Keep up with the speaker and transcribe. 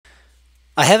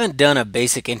I haven't done a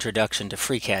basic introduction to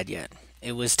FreeCAD yet.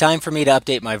 It was time for me to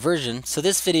update my version, so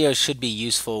this video should be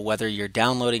useful whether you're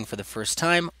downloading for the first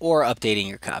time or updating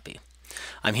your copy.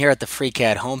 I'm here at the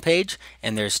FreeCAD homepage,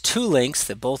 and there's two links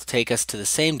that both take us to the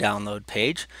same download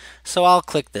page, so I'll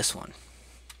click this one.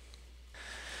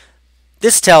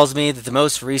 This tells me that the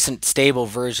most recent stable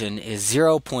version is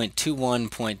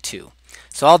 0.21.2,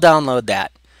 so I'll download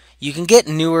that. You can get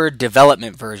newer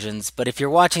development versions, but if you're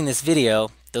watching this video,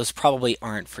 those probably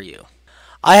aren't for you.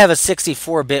 I have a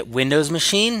 64-bit Windows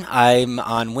machine. I'm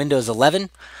on Windows 11.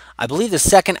 I believe the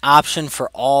second option for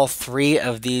all three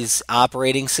of these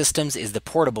operating systems is the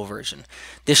portable version.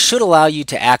 This should allow you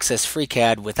to access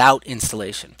FreeCAD without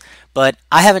installation, but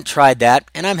I haven't tried that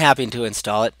and I'm happy to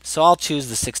install it, so I'll choose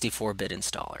the 64-bit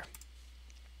installer.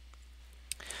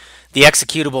 The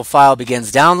executable file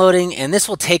begins downloading, and this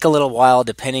will take a little while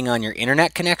depending on your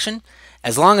internet connection.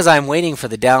 As long as I'm waiting for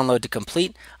the download to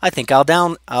complete, I think I'll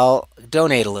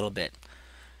donate a little bit.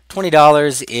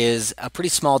 $20 is a pretty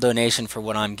small donation for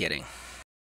what I'm getting.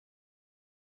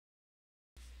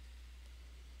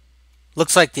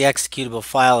 Looks like the executable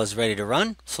file is ready to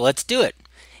run, so let's do it.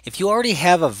 If you already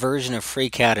have a version of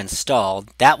FreeCAD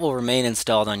installed, that will remain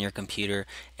installed on your computer,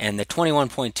 and the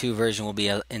 21.2 version will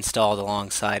be installed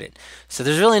alongside it. So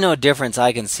there's really no difference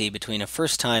I can see between a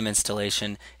first-time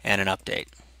installation and an update.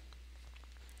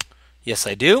 Yes,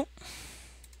 I do.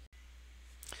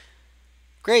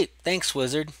 Great, thanks,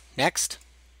 Wizard. Next.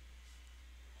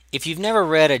 If you've never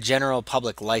read a general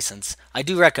public license, I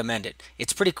do recommend it.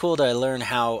 It's pretty cool to learn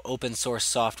how open source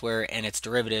software and its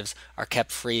derivatives are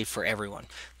kept free for everyone.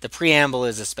 The preamble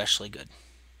is especially good.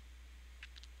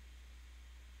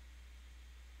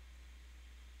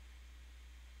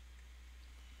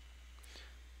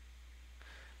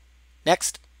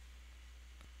 Next.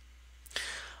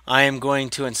 I am going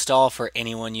to install for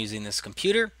anyone using this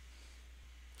computer.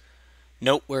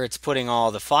 Note where it's putting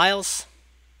all the files.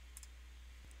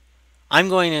 I'm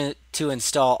going to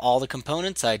install all the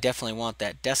components. I definitely want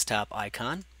that desktop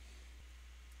icon.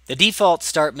 The default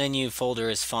start menu folder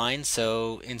is fine,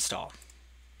 so install.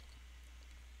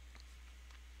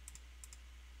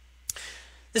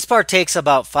 This part takes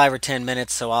about 5 or 10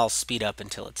 minutes, so I'll speed up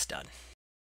until it's done.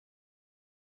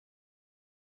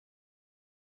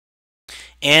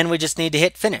 And we just need to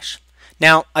hit finish.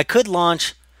 Now, I could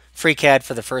launch FreeCAD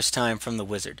for the first time from the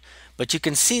wizard, but you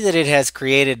can see that it has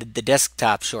created the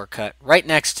desktop shortcut right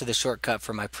next to the shortcut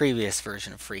for my previous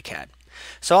version of FreeCAD.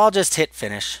 So I'll just hit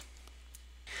finish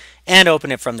and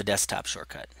open it from the desktop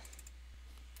shortcut.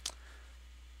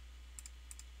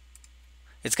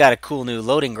 It's got a cool new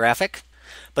loading graphic,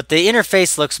 but the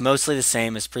interface looks mostly the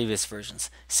same as previous versions,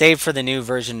 save for the new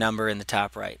version number in the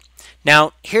top right.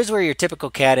 Now, here's where your typical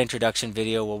CAD introduction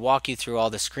video will walk you through all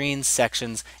the screens,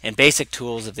 sections, and basic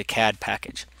tools of the CAD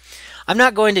package. I'm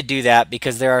not going to do that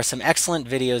because there are some excellent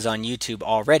videos on YouTube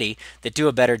already that do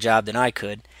a better job than I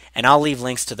could, and I'll leave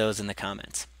links to those in the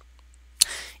comments.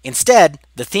 Instead,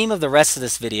 the theme of the rest of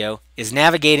this video is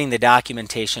navigating the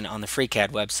documentation on the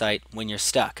FreeCAD website when you're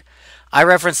stuck. I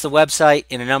reference the website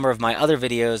in a number of my other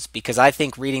videos because I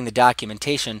think reading the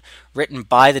documentation written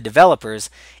by the developers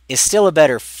is still a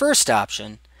better first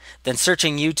option than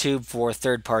searching YouTube for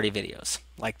third-party videos,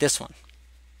 like this one.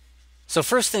 So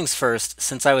first things first,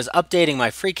 since I was updating my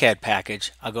FreeCAD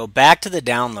package, I'll go back to the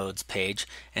Downloads page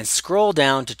and scroll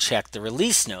down to check the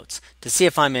release notes to see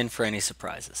if I'm in for any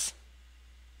surprises.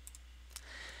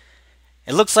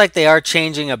 It looks like they are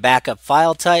changing a backup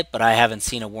file type, but I haven't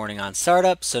seen a warning on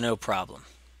startup, so no problem.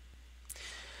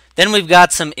 Then we've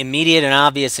got some immediate and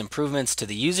obvious improvements to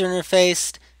the user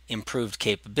interface, improved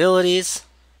capabilities.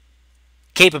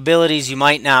 Capabilities you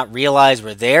might not realize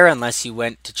were there unless you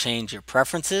went to change your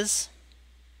preferences.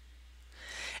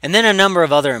 And then a number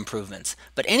of other improvements.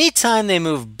 But anytime they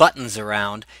move buttons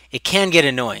around, it can get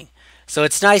annoying. So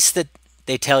it's nice that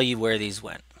they tell you where these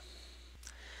went.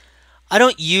 I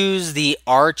don't use the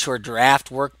Arch or Draft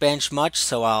Workbench much,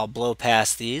 so I'll blow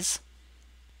past these.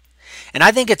 And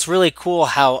I think it's really cool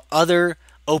how other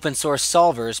open source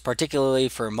solvers, particularly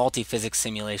for multi-physics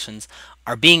simulations,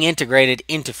 are being integrated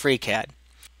into FreeCAD.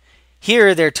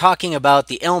 Here they're talking about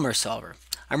the Elmer solver.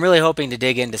 I'm really hoping to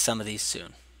dig into some of these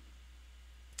soon.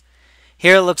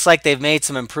 Here it looks like they've made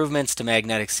some improvements to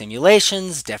magnetic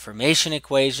simulations, deformation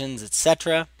equations,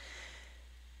 etc.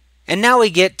 And now we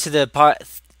get to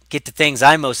things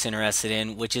I'm most interested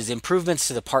in, which is improvements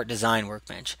to the part design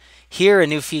workbench. Here, a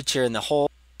new feature in the whole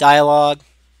dialog,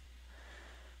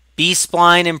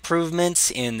 B-spline improvements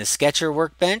in the Sketcher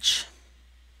workbench.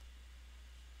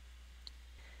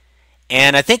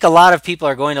 And I think a lot of people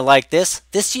are going to like this.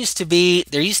 There used to be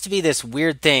this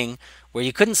weird thing where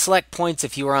you couldn't select points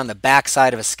if you were on the back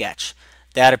side of a sketch.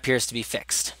 That appears to be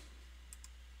fixed.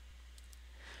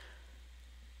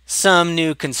 Some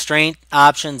new constraint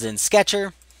options in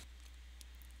Sketcher.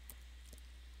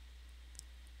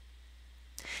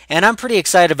 And I'm pretty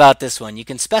excited about this one. You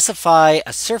can specify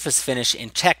a surface finish in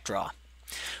CheckDraw,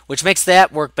 which makes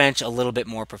that workbench a little bit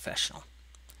more professional.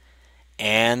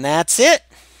 And that's it.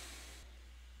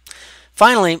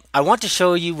 Finally, I want to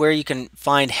show you where you can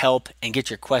find help and get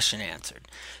your question answered.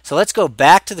 So let's go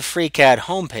back to the FreeCAD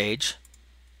homepage.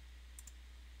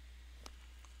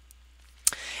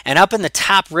 And up in the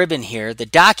top ribbon here, the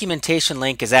documentation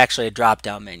link is actually a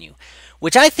drop-down menu,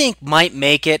 which I think might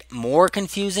make it more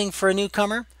confusing for a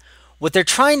newcomer. What they're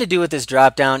trying to do with this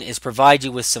drop-down is provide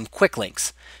you with some quick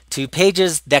links to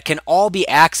pages that can all be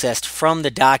accessed from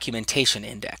the documentation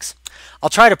index. I'll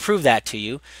try to prove that to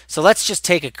you. So let's just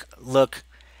take a look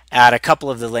at a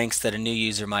couple of the links that a new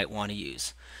user might want to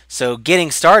use. So getting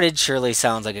started surely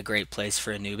sounds like a great place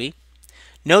for a newbie.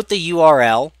 Note the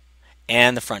URL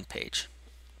and the front page.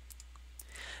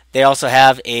 They also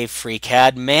have a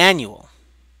FreeCAD manual.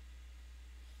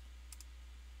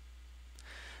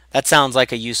 That sounds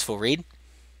like a useful read.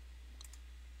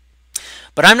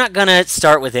 But I'm not going to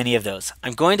start with any of those.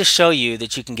 I'm going to show you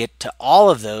that you can get to all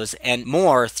of those and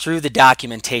more through the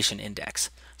documentation index.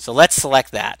 So let's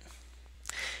select that.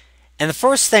 And the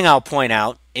first thing I'll point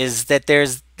out is that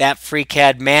there's that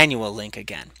FreeCAD manual link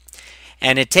again.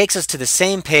 And it takes us to the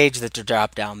same page that the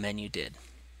drop-down menu did.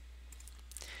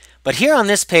 But here on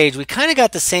this page, we kind of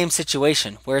got the same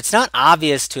situation where it's not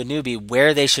obvious to a newbie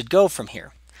where they should go from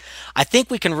here. I think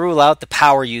we can rule out the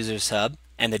Power Users Hub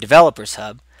and the Developers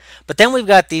Hub, but then we've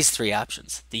got these three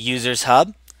options: the Users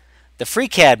Hub, the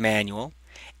FreeCAD Manual,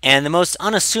 and the most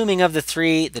unassuming of the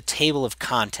three, the Table of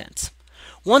Contents.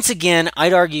 Once again,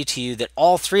 I'd argue to you that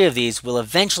all three of these will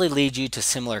eventually lead you to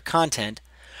similar content,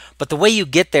 but the way you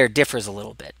get there differs a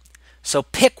little bit. So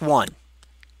pick one,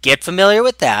 get familiar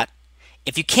with that.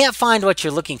 If you can't find what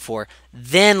you're looking for,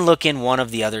 then look in one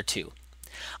of the other two.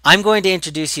 I'm going to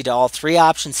introduce you to all three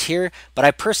options here, but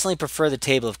I personally prefer the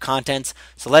table of contents,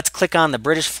 so let's click on the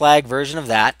British flag version of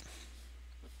that.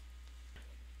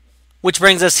 Which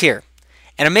brings us here.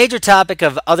 And a major topic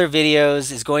of other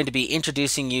videos is going to be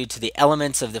introducing you to the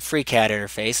elements of the FreeCAD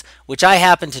interface, which I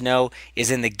happen to know is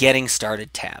in the Getting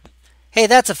Started tab. Hey,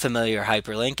 that's a familiar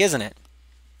hyperlink, isn't it?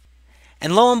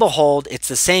 And lo and behold, it's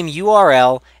the same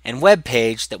URL and web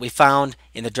page that we found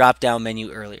in the drop-down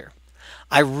menu earlier.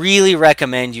 I really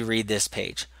recommend you read this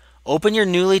page. Open your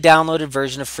newly downloaded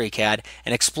version of FreeCAD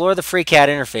and explore the FreeCAD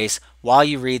interface while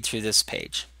you read through this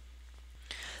page.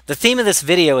 The theme of this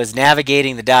video is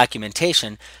navigating the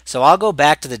documentation, so I'll go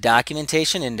back to the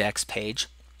documentation index page,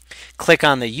 click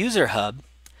on the User Hub,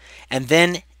 and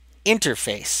then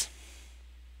Interface.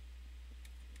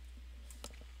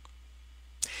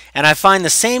 And I find the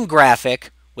same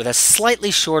graphic with a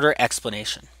slightly shorter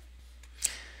explanation.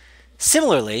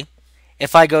 Similarly,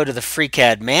 if I go to the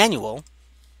FreeCAD Manual,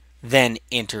 then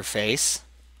Interface,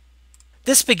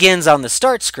 this begins on the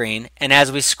Start screen, and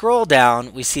as we scroll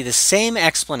down, we see the same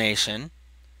explanation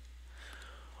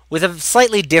with a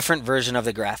slightly different version of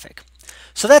the graphic.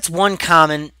 So that's one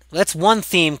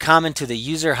theme common to the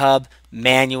User Hub,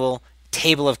 Manual,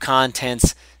 Table of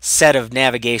Contents set of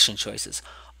navigation choices.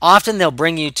 Often they'll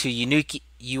bring you to unique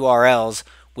URLs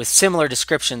with similar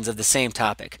descriptions of the same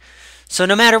topic. So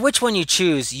no matter which one you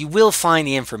choose, you will find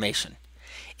the information.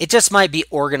 It just might be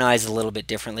organized a little bit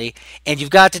differently, and you've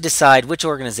got to decide which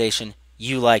organization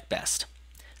you like best.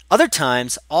 Other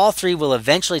times, all three will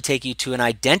eventually take you to an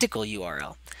identical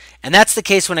URL, and that's the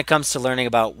case when it comes to learning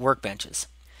about workbenches.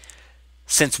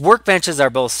 Since workbenches are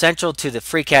both central to the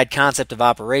FreeCAD concept of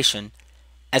operation,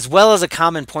 as well as a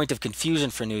common point of confusion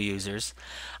for new users,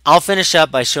 I'll finish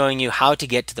up by showing you how to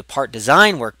get to the part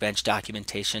design workbench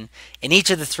documentation in each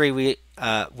of the three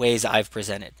ways I've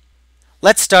presented.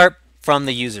 Let's start from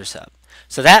the Users Hub.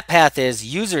 So that path is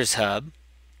Users Hub,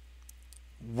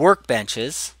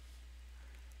 Workbenches,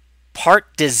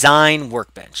 Part Design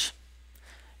Workbench.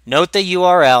 Note the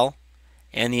URL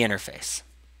and the interface.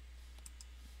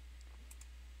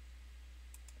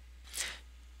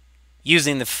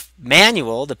 Using the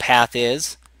manual, the path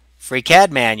is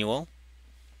FreeCAD Manual,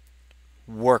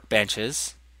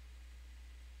 Workbenches,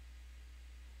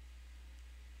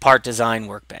 Part Design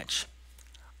Workbench.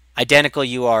 Identical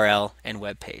URL and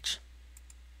web page.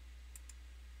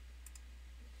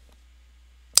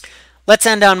 Let's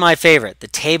end on my favorite, the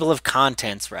Table of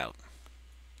Contents route.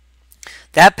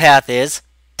 That path is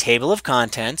Table of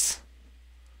Contents,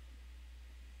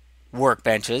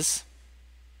 Workbenches,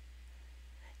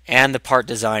 and the Part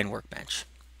Design Workbench.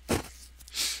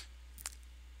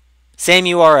 Same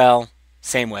URL,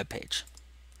 same web page.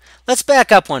 Let's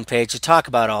back up one page to talk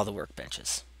about all the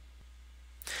workbenches.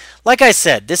 Like I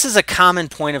said, this is a common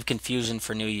point of confusion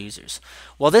for new users.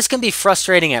 While this can be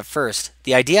frustrating at first,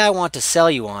 the idea I want to sell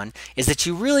you on is that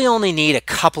you really only need a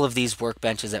couple of these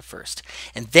workbenches at first,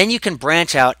 and then you can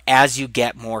branch out as you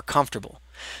get more comfortable.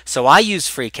 So I use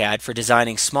FreeCAD for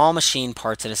designing small machine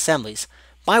parts and assemblies.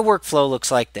 My workflow looks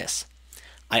like this.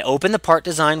 I open the Part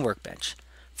Design workbench.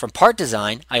 From Part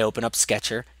Design, I open up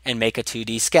Sketcher and make a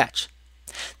 2D sketch.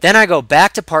 Then I go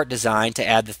back to Part Design to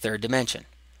add the third dimension.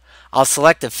 I'll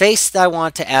select the face that I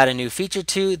want to add a new feature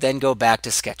to, then go back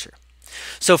to Sketcher.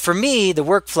 So for me, the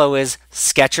workflow is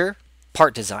Sketcher,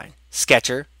 Part Design,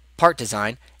 Sketcher, Part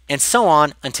Design, and so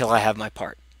on until I have my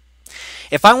part.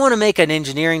 If I want to make an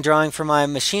engineering drawing for my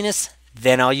machinist,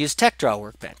 then I'll use TechDraw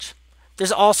Workbench.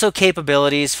 There's also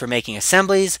capabilities for making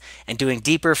assemblies and doing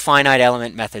deeper finite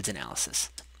element methods analysis.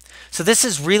 So this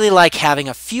is really like having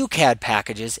a few CAD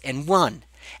packages in one,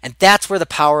 and that's where the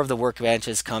power of the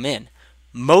workbenches come in.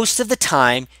 Most of the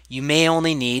time, you may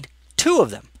only need 2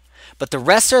 of them, but the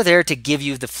rest are there to give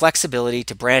you the flexibility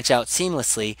to branch out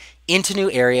seamlessly into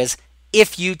new areas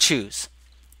if you choose.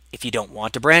 If you don't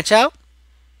want to branch out,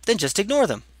 then just ignore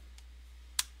them.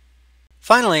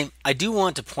 Finally, I do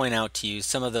want to point out to you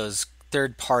some of those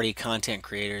third-party content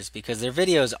creators because their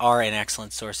videos are an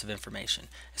excellent source of information,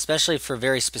 especially for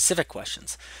very specific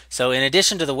questions. So in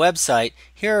addition to the website,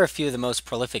 here are a few of the most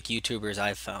prolific YouTubers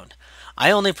I've found.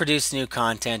 I only produce new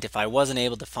content if I wasn't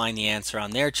able to find the answer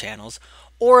on their channels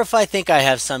or if I think I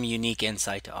have some unique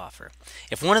insight to offer.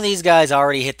 If one of these guys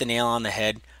already hit the nail on the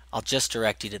head, I'll just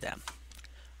direct you to them.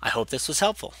 I hope this was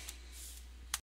helpful.